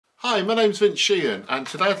Hi, my name's Vince Sheehan, and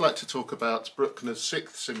today I'd like to talk about Bruckner's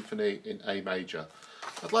 6th Symphony in A major.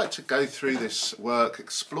 I'd like to go through this work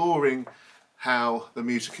exploring how the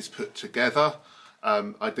music is put together.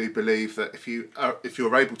 I do believe that if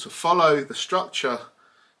you're able to follow the structure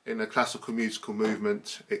in a classical musical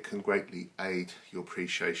movement, it can greatly aid your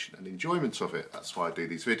appreciation and enjoyment of it. That's why I do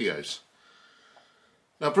these videos.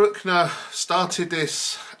 Now, Bruckner started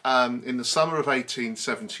this in the summer of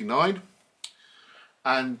 1879.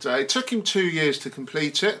 And it took him 2 years to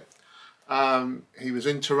complete it. He was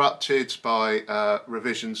interrupted by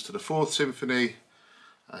revisions to the 4th Symphony,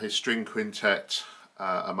 his string quintet,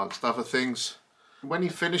 amongst other things. When he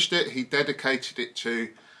finished it, he dedicated it to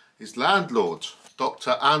his landlord,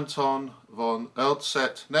 Dr. Anton von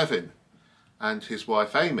Erdset-Nevin, and his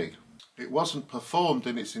wife Amy. It wasn't performed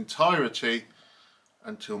in its entirety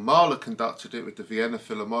until Mahler conducted it with the Vienna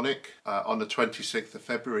Philharmonic on the 26th of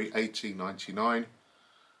February 1899.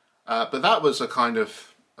 But that was a kind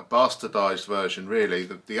of a bastardised version, really.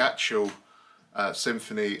 The actual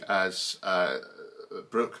symphony as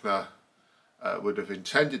Bruckner would have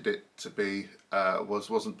intended it to be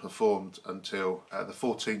wasn't performed until the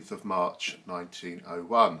 14th of March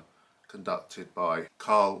 1901, conducted by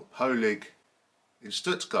Karl Pohlig in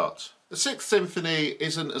Stuttgart. The 6th Symphony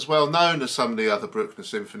isn't as well known as some of the other Bruckner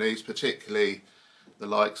symphonies, particularly the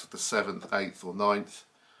likes of the 7th, 8th or 9th,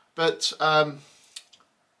 but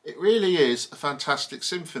it really is a fantastic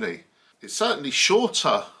symphony. It's certainly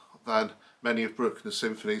shorter than many of Bruckner's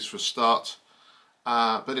symphonies for a start,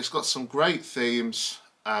 but it's got some great themes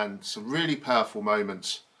and some really powerful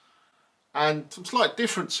moments and some slight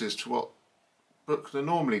differences to what Bruckner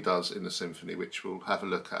normally does in the symphony, which we'll have a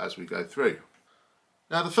look at as we go through.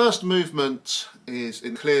 Now, the first movement is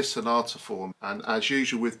in clear sonata form, and as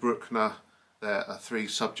usual with Bruckner, there are 3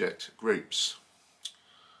 subject groups.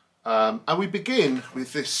 And we begin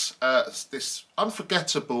with this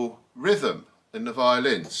unforgettable rhythm in the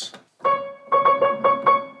violins.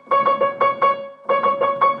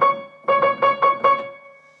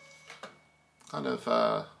 Kind of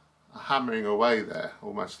a hammering away there,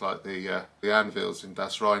 almost like the anvils in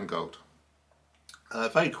Das Rheingold.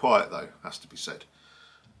 Very quiet though, has to be said.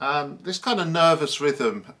 This kind of nervous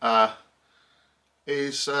rhythm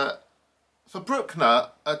is, for Bruckner,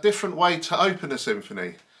 a different way to open a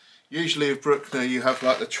symphony. Usually with Bruckner you have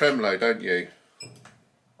like the tremolo, don't you?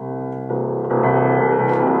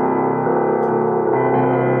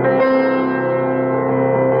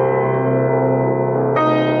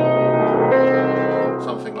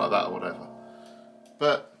 Something like that or whatever.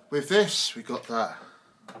 But with this we got that.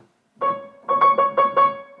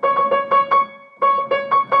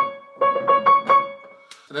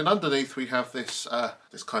 And then underneath we have this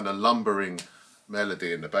this kind of lumbering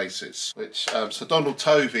melody in the basses, which Sir Donald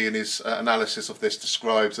Tovey in his analysis of this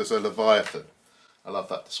describes as a leviathan. I love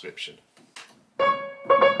that description.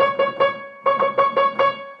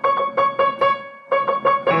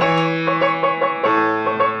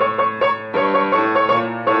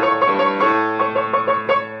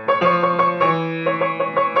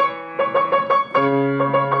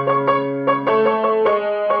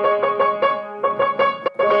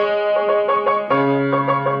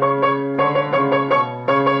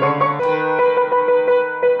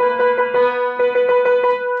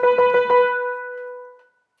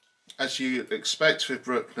 As you expect with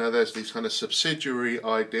Bruckner, there's these kind of subsidiary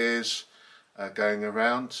ideas going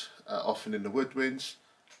around, often in the woodwinds.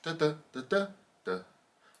 Da da da da da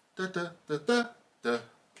da da da da da.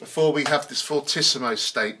 Before we have this fortissimo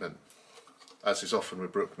statement, as is often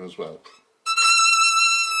with Bruckner as well.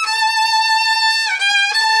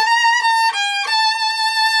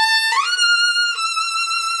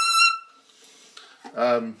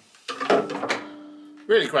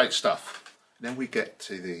 Really great stuff. Then we get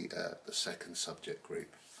to the second subject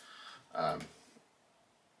group,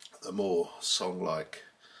 the more song-like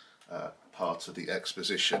part of the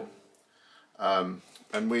exposition, and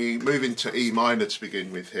we move into E minor to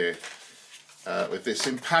begin with here, with this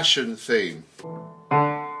impassioned theme.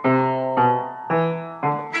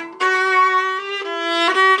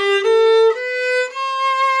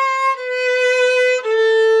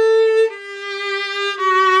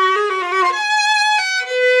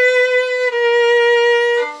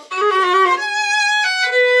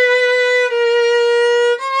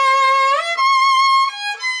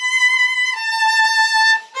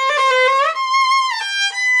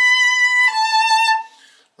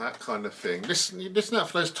 That kind of thing. Listen out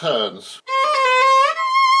for those turns.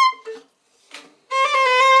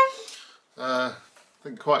 I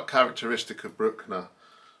think quite characteristic of Bruckner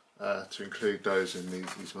to include those in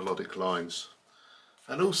these melodic lines.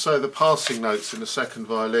 and also the passing notes in the second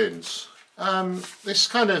violins. This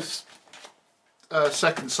kind of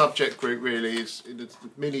second subject group really is in a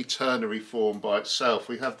mini ternary form by itself.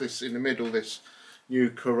 We have this in the middle, this new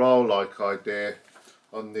chorale-like idea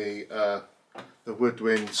on the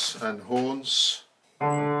woodwinds and horns.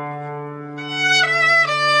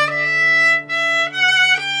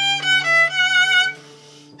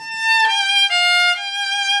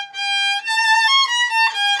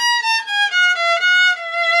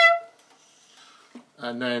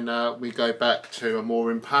 And then we go back to a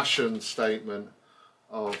more impassioned statement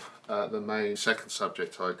of the main second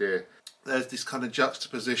subject idea. There's this kind of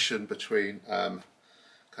juxtaposition between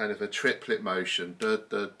kind of a triplet motion da,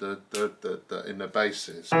 da, da, da, da, da, in the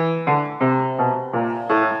basses, da, da,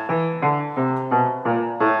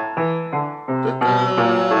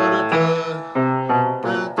 da,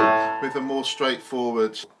 da, da, with a more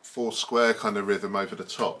straightforward 4/4 kind of rhythm over the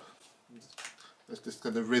top. There's this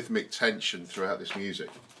kind of rhythmic tension throughout this music.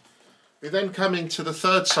 We then come into the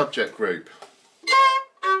third subject group.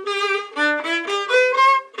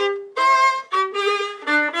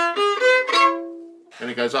 And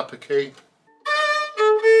it goes up a key.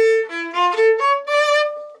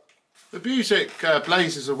 The music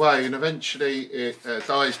blazes away and eventually it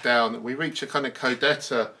dies down. We reach a kind of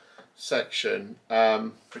Codetta section,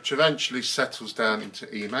 which eventually settles down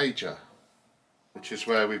into E major, which is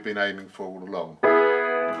where we've been aiming for all along,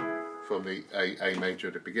 from the A major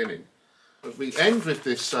at the beginning. But we end with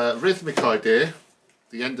this rhythmic idea,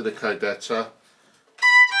 the end of the Codetta,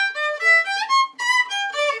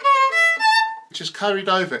 which is carried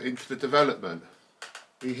over into the development.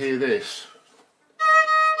 We hear this.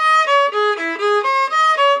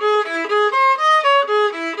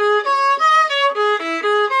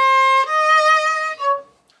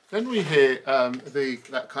 Then we hear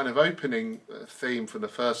that kind of opening theme from the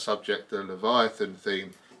first subject, the Leviathan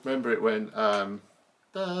theme. Remember it went da,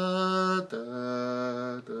 da,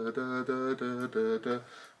 da, da, da, da, da, da.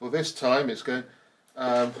 Well, this time it's going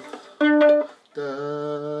da,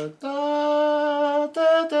 da, da,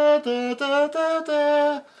 da, da, da, da,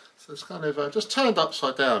 da. So it's kind of just turned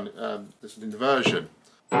upside down. There's an inversion.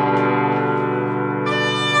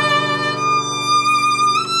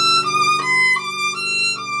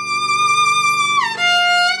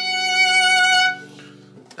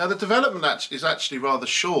 Now the development is actually rather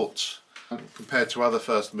short compared to other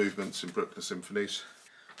first movements in Bruckner symphonies.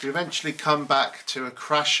 We eventually come back to a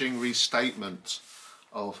crashing restatement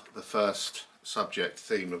of the first subject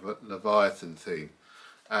theme, of Leviathan theme,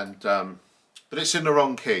 and but it's in the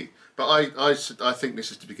wrong key. But I think this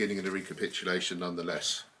is the beginning of the recapitulation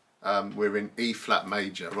nonetheless. We're in E flat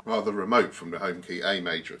major, rather remote from the home key A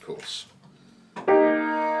major, of course.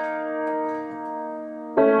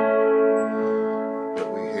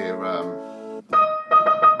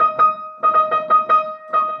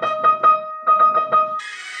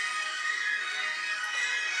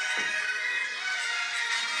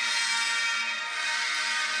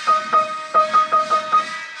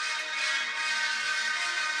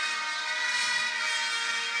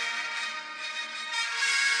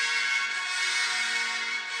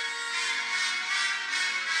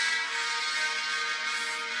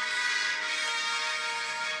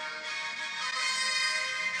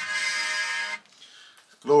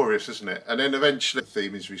 Glorious, isn't it? And then eventually the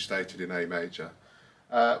theme is restated in A major.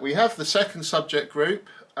 We have the second subject group,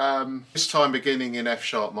 this time beginning in F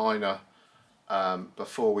sharp minor,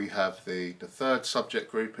 before we have the third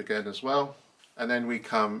subject group again as well. And then we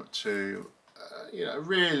come to you know,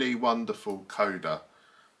 really wonderful Coda,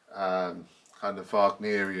 kind of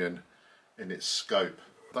Wagnerian in its scope.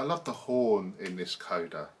 I love the horn in this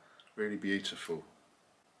Coda, really beautiful.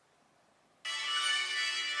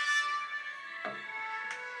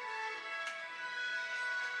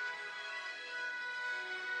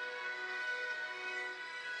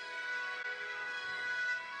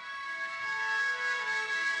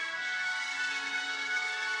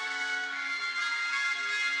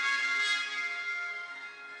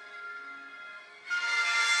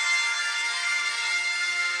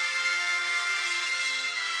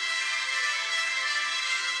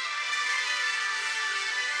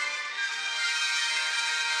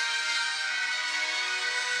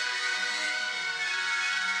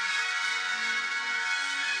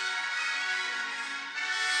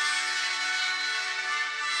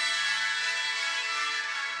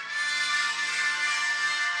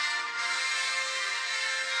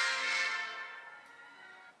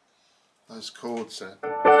 Those chords there.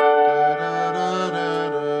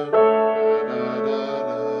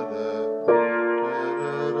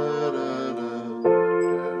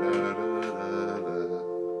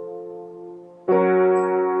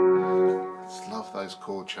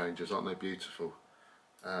 chord changes, aren't they beautiful?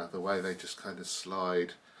 The way they just kind of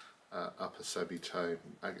slide up a semitone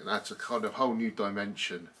and adds a kind of whole new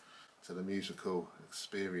dimension to the musical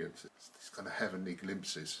experience. It's these kind of heavenly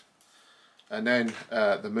glimpses. And then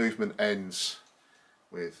the movement ends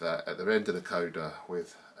with, at the end of the coda,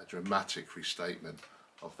 with a dramatic restatement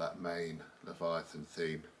of that main Leviathan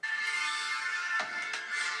theme.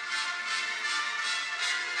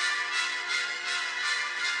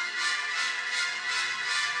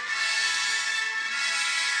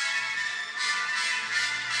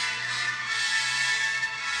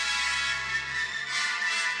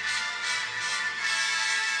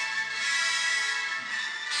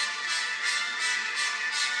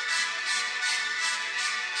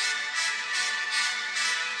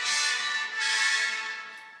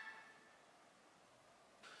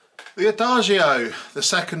 The Adagio, the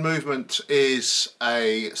second movement, is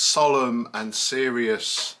a solemn and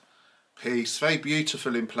serious piece, very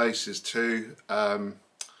beautiful in places too,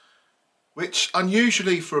 which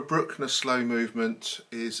unusually for a Bruckner slow movement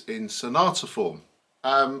is in sonata form,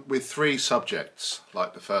 with three subjects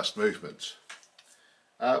like the first movement.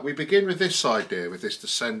 We begin with this idea, with this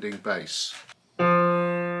descending bass.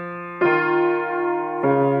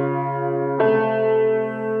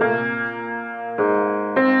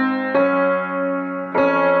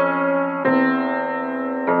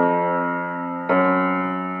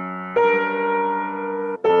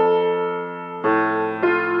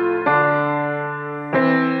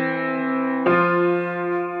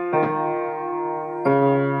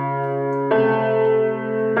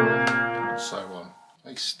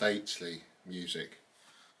 Stately music,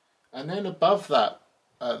 and then above that,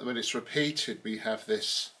 when it's repeated, we have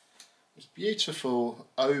this beautiful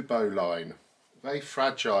oboe line, very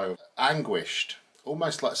fragile, anguished,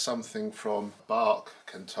 almost like something from Bach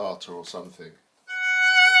cantata or something.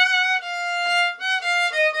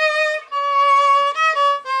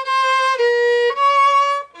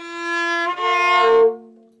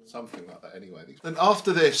 Something like that anyway. Then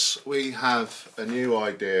after this we have a new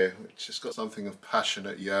idea which has got something of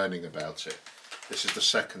passionate yearning about it. This is the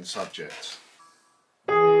second subject.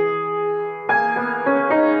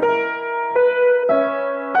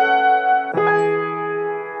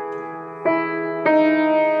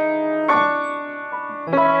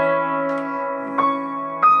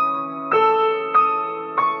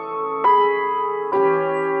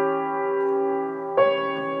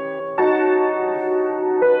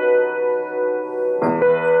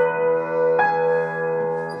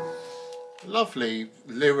 Lovely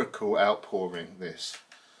lyrical outpouring, this,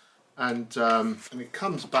 and it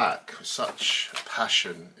comes back with such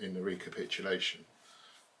passion in the Recapitulation.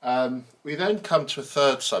 We then come to a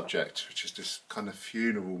third subject, which is this kind of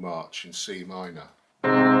funeral march in C minor.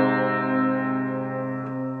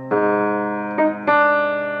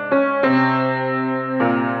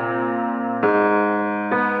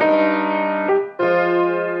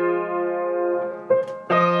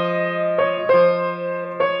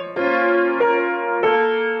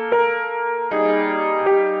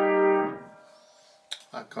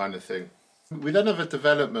 Kind of thing. We then have a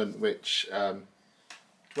development which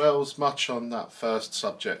dwells much on that first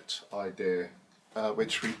subject idea,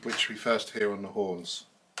 which we first hear on the horns.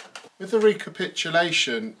 With the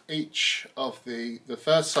Recapitulation, each of the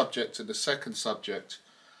first subject and the second subject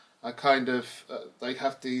are kind of they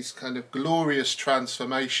have these kind of glorious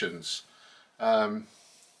transformations. Bruckner,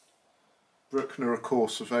 of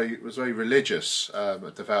course, was very religious,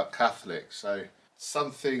 a devout Catholic, so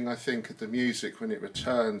something, I think, of the music when it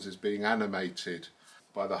returns is being animated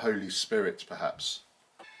by the Holy Spirit, perhaps.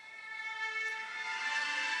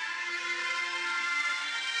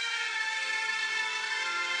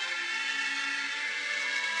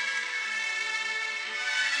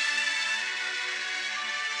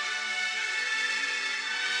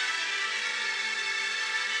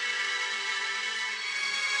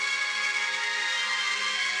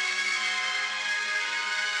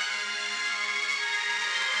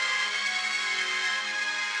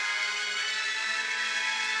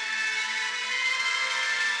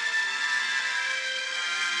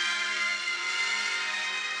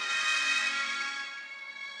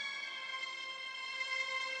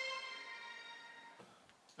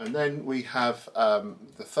 And then we have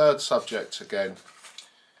the third subject again,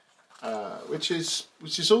 which is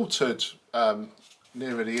altered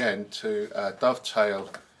nearer the end to dovetail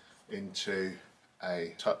into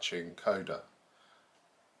a touching coda.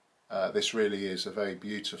 This really is a very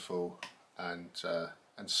beautiful and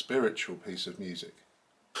spiritual piece of music.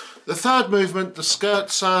 The third movement, the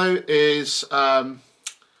scherzo, is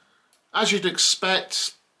as you'd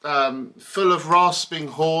expect, full of rasping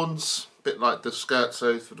horns, a bit like the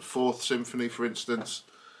scherzo for the Fourth Symphony, for instance.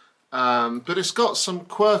 But it's got some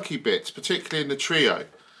quirky bits, particularly in the trio,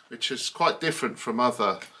 which is quite different from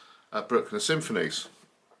other Bruckner symphonies.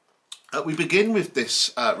 We begin with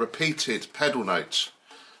this repeated pedal note.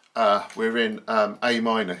 We're in A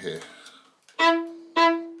minor here.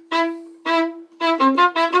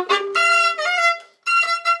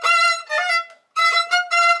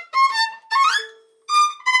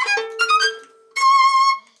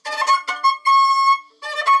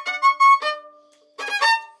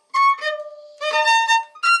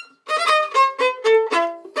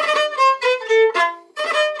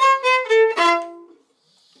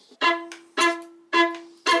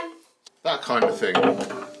 That kind of thing.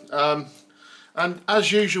 And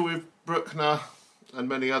as usual with Bruckner and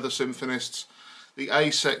many other symphonists, the A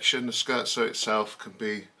section, the scherzo itself, can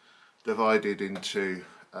be divided into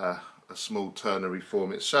a small ternary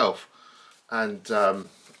form itself, and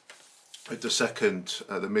with the second,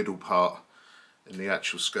 the middle part in the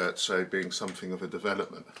actual scherzo being something of a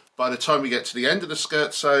development. By the time we get to the end of the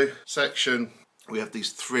scherzo section, we have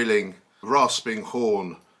these thrilling, rasping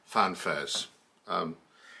horn fanfares.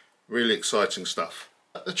 Really exciting stuff.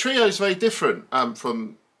 The trio is very different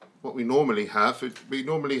from what we normally have. We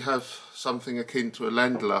normally have something akin to a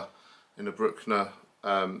Ländler in a Bruckner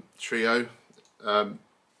trio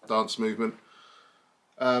dance movement.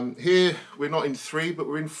 Here we're not in 3, but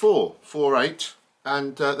we're in 4/8,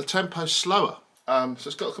 and the tempo's slower. So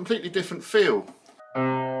it's got a completely different feel.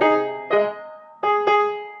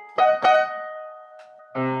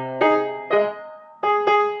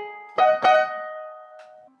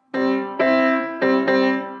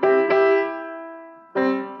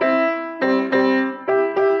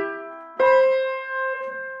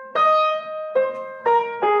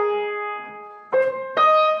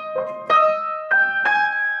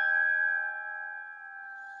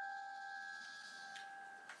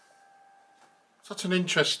 Such an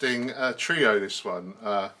interesting trio, this one.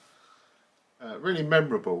 Really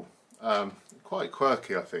memorable, quite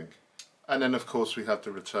quirky, I think. And then of course we have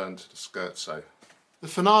the return to the scherzo. The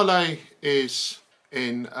finale is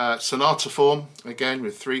in sonata form, again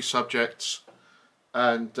with 3 subjects,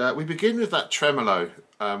 and we begin with that tremolo,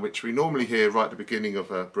 which we normally hear right at the beginning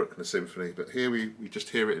of a Bruckner symphony, but here we just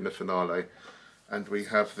hear it in the finale, and we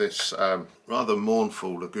have this rather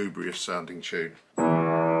mournful, lugubrious sounding tune.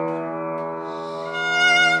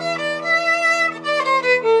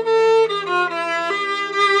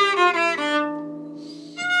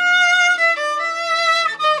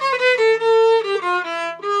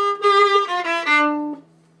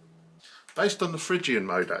 Based on the Phrygian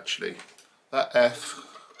mode, actually. That F,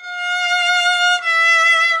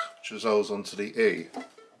 which resolves onto the E.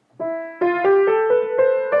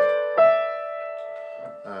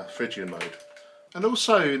 Phrygian mode. And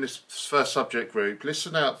also in this first subject group,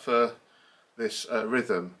 listen out for this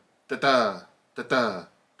rhythm. Da-da, da-da,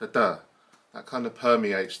 da-da. That kind of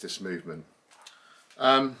permeates this movement.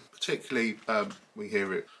 Particularly we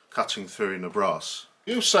hear it cutting through in the brass.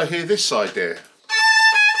 You also hear this idea.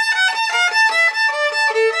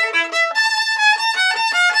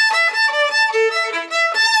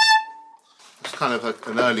 Kind of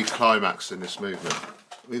an early climax in this movement.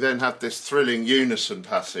 We then have this thrilling unison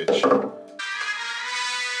passage.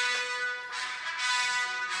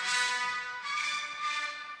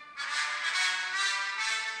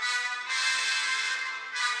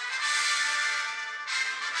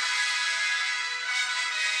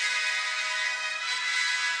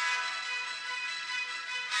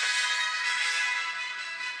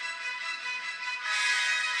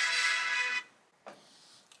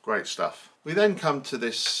 Great stuff. We then come to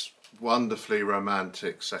this wonderfully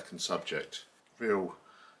romantic second subject, real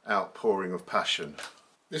outpouring of passion.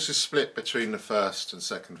 This is split between the first and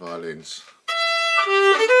second violins.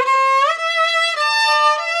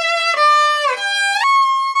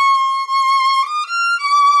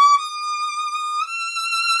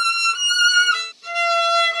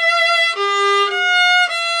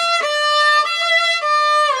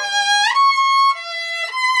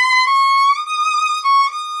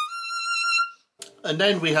 And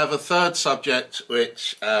then we have a third subject,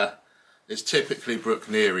 which is typically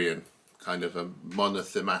Brucknerian, kind of a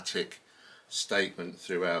monothematic statement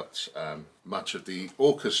throughout much of the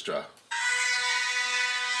orchestra.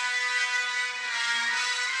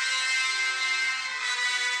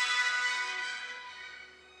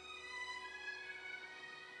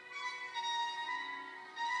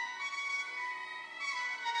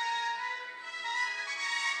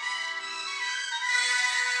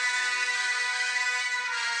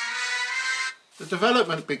 The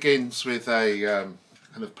development begins with a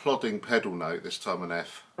kind of plodding pedal note, this time an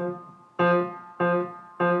F.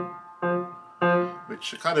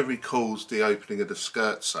 which kind of recalls the opening of the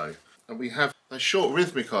scherzo. And we have those short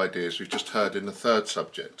rhythmic ideas we've just heard in the third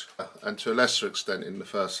subject, and to a lesser extent in the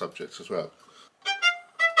first subject as well.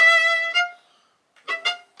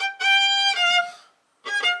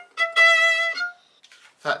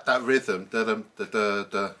 That rhythm, da-dum,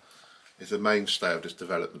 da-da-da, is a mainstay of this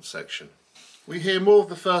development section. We hear more of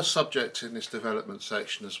the first subject in this development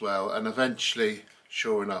section as well, and eventually,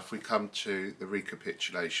 sure enough, we come to the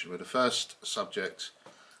recapitulation, where the first subject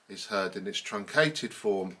is heard in its truncated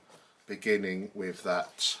form, beginning with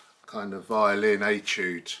that kind of violin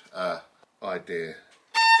etude idea.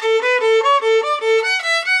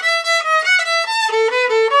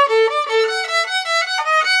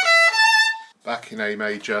 Back in A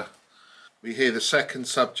major, we hear the second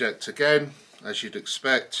subject again, as you'd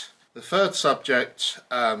expect. The third subject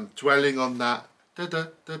dwelling on that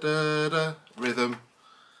da-da-da-da-da rhythm,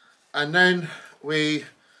 and then we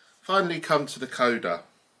finally come to the coda.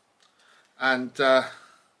 And the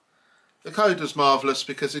coda's marvellous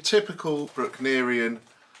because in typical Brucknerian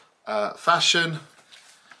fashion,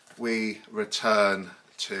 we return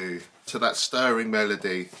to that stirring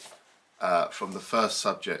melody from the first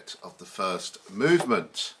subject of the first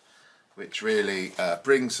movement, which really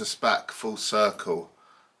brings us back full circle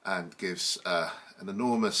and gives an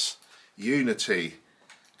enormous unity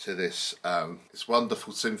to this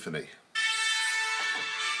wonderful symphony.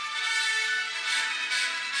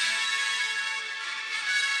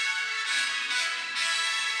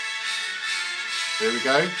 Here we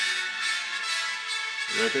go.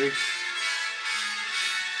 Ready?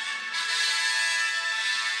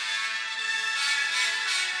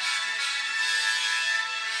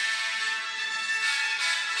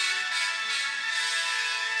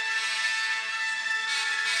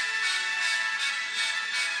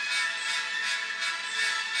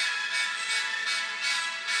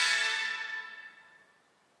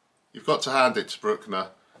 You've got to hand it to Bruckner,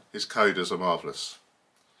 his codas are marvellous.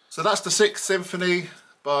 So that's the 6th Symphony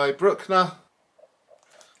by Bruckner,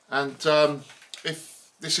 and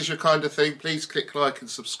if this is your kind of thing, please click like and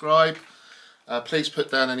subscribe. Please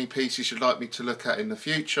put down any pieces you'd like me to look at in the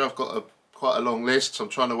future. I've got quite a long list, so I'm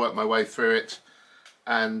trying to work my way through it,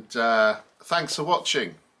 and thanks for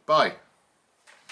watching. Bye.